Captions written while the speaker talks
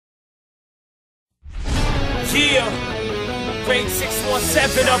Yeah,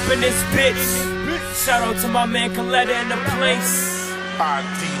 Rage617 up in this bitch. Shout out to my man Coletta in the place.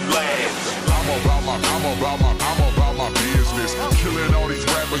 idlabs. I'm about my business. Killing all these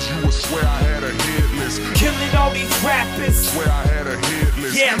rappers, you would swear I had a hit list. Killing all these rappers. Swear I had a hit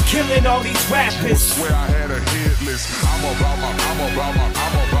list. Yeah, I'm killing all these rappers. Swear I had a hit list. I'm about my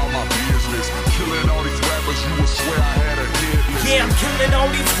business. Killing all these rappers, you would swear I had a hit list. Yeah, I'm killing all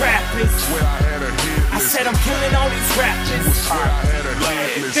these rappers. Swear I had a hit list. I said I'm killing all these rappers. Swear I had a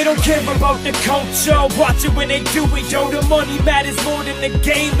hit list. They don't care about the culture. Watch it when they do it, yo. The money matters more than the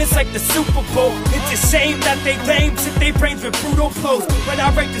game. It's like the Super Bowl. It's a shame that they lame, sit they brains with brutal blows. When I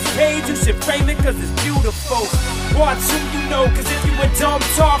write this page, you should frame it cause it's beautiful. Watch who you know, cause if you a dumb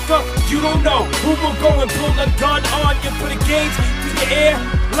talker, you don't know who will go and pull a gun on you. Put a gauge through your air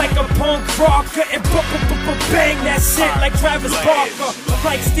like a punk rocker and bang that shit like Travis Barker.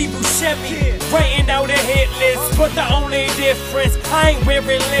 Like Steve Buscemi, writing out a hit list. But the only difference, I ain't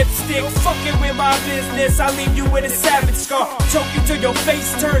wearing lipstick. Fucking with my business, I leave you with a savage scar. Choke you till your face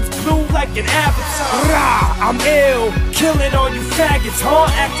turns blue like an avatar. Rah, I'm ill, killing all you faggots, huh?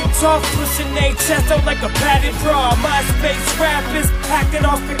 Acting tough, pushing their chest out like a padded bra. MySpace rappers, acting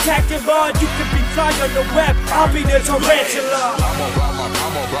all spectacular. You could be fly on the web, I'll be the tarantula. I'm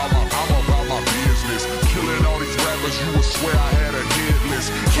about my business. Killing all these rappers, you would swear I had a hit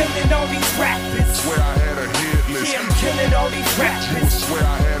list. Killing all these rappers. Swear I had a hit list. Yeah, I'm killing all these You would rappers. swear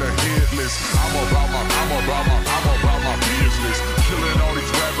I had a hit list. I'm about my business. Killing all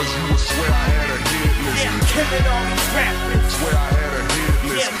these rappers, you would swear I had a hit list. Yeah, I'm killing all these rappers. Swear I had a hit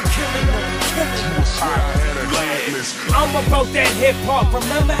list. Yeah, I'm killing them, You would swear I had a hit list. I'm about that hip hop.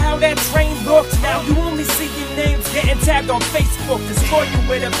 Remember how that train looked? Now you only see your names getting tagged on Facebook. Destroy you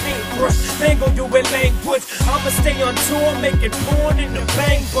with a paintbrush, mangle you with language. I'ma stay on tour, making porn in the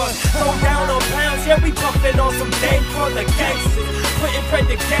bang bus. Throw down on pounds, yeah, we buffing on some dang for the gangsters. Putting bread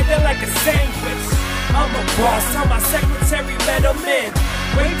together like a sandwich. I'm a boss, tell my secretary let 'em in.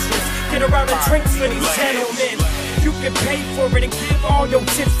 Waitress, get around the drinks for these gentlemen. You can pay for it and give all your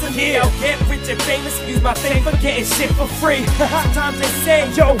tips to me. I'll get rich and famous, use my fame for getting shit for free. Sometimes they say,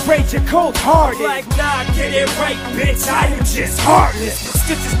 yo, Rage, you're cold-hearted. Like, nah, get it right, bitch, I am just heartless.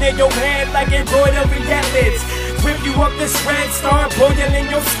 Stitches near your head like embroidery that lids. Rip you up the shred, start boiling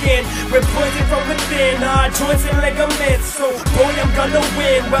your skin. With poison from within, joints and ligaments. So, boy, I'm gonna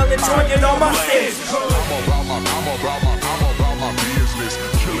win, well, enjoying all my sins. I'm about my business.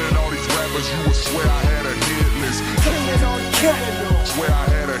 Killing all these rappers, you would swear I had a hit list. Killing on killing. Swear I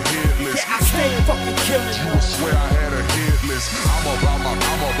had a hit list. Yeah, I stay fucking killing. You would swear I had a hit list. I'm about my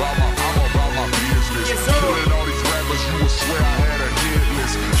business. Yes, sir. Killing all these rappers, you would swear I had a hit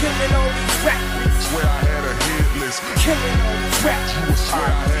list. Killing all these rappers. Swear I had a hit list. Killing all these rappers. You would swear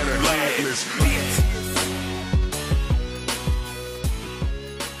I had